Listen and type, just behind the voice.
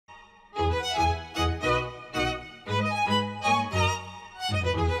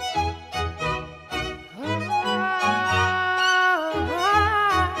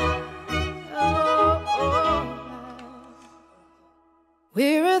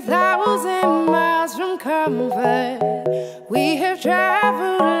1,000 miles from comfort. We have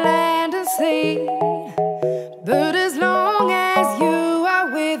traveled land and sea, but as long as you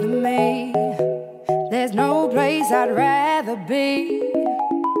are with me, there's no place I'd rather be.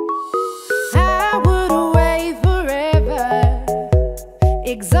 I would away forever,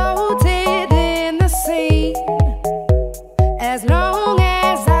 exalted in the sea. As long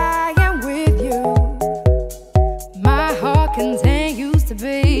as I am with you, my heart continues to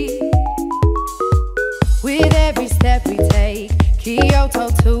beat. With every step we take, Kyoto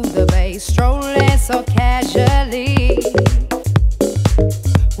to the bay, strolling so casually.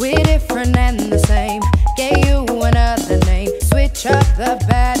 We're different and the same, gave you another name, switch up the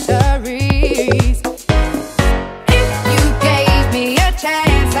batteries. If you gave me a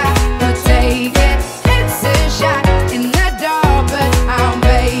chance, I would take it. It's a shot in the dark, but I'll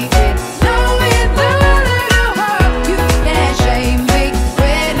make it. Knowing the little hope you can't shame me.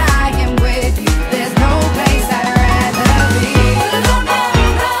 When I am with you, there's no place I'd rather be. No, no,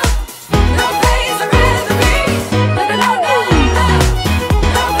 no, no place I'd rather be. No, no, no, no,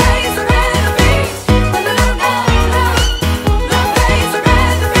 no place I'd rather be. No, no, no, no, no place I'd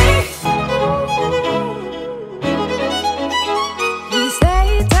rather be. We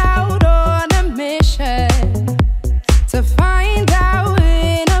set out on a mission to find our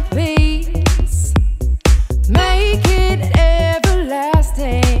inner peace, make it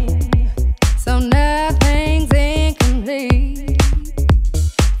everlasting, so nothing's incomplete.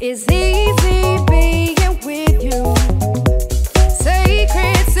 It's easy being with you,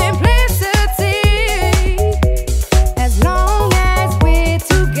 sacred simplicity. As long as we're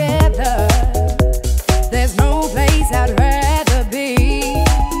together, there's no place I'd rather be.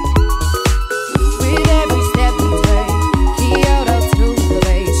 With every step we take, Kyoto to the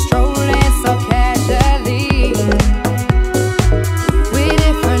bay, strolling so casually. We're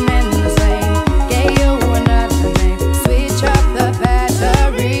different and the same, gave you another name, switch up the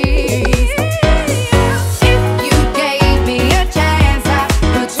batteries. If you gave me a chance, I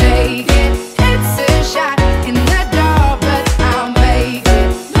would take it. It's a shot in the dark, but I'll make it.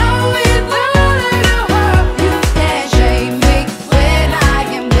 Knowing the little hope you can't shame me. When I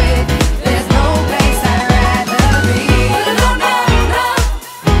am with you, there's no place I'd rather be. No, no, no,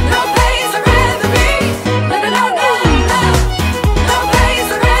 no place I'd rather be. No, no, no, no, no place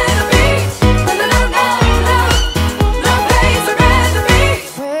I'd rather be. No, no, no, no, no place I'd rather be.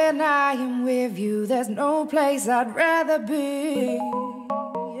 When I am with you, there's no place I'd rather be.